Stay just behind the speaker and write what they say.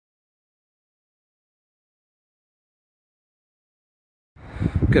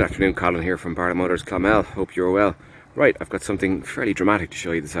Good afternoon, Colin here from Barlow Motors, Clonmel. Hope you're well. Right, I've got something fairly dramatic to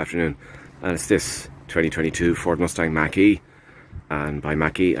show you this afternoon, and it's this 2022 Ford Mustang Mach-E. And by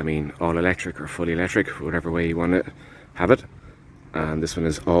Mach-E, I mean all electric or fully electric, whatever way you want to have it. And this one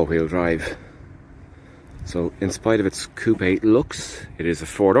is all-wheel drive. So, in spite of its coupe looks, it is a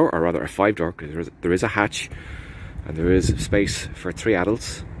 4-door, or rather a 5-door, because there is a hatch, and there is space for 3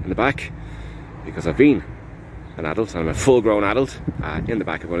 adults in the back, because I've been an adult, and I'm a full-grown adult in the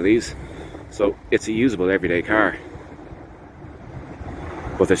back of one of these. So it's a usable everyday car.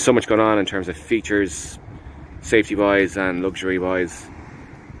 But there's so much going on in terms of features, safety-wise and luxury-wise,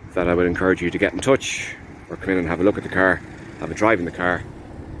 that I would encourage you to get in touch, or come in and have a look at the car, have a drive in the car,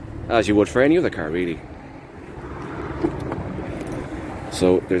 as you would for any other car, really.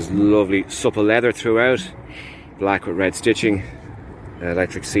 So there's lovely supple leather throughout, black with red stitching, an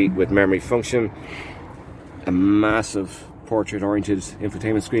electric seat with memory function, a massive portrait-oriented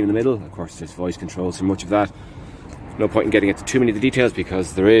infotainment screen in the middle. Of course, there's voice controls for much of that. No point in getting into too many of the details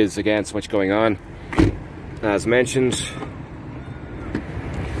because there is, again, so much going on. As mentioned,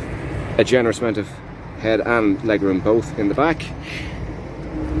 a generous amount of head and legroom both in the back.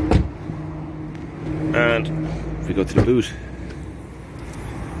 And if we go to the boot,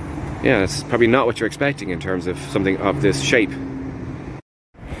 yeah, it's probably not what you're expecting in terms of something of this shape.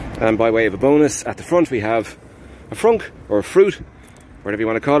 And by way of a bonus, at the front we have a frunk, or a fruit, whatever you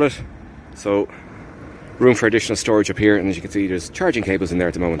want to call it. So, room for additional storage up here, and as you can see, there's charging cables in there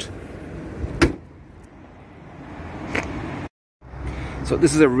at the moment. So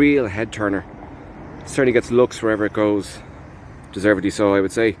this is a real head turner. It certainly gets looks wherever it goes. Deservedly so, I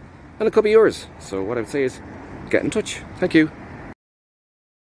would say. And it could be yours. So what I would say is, get in touch. Thank you.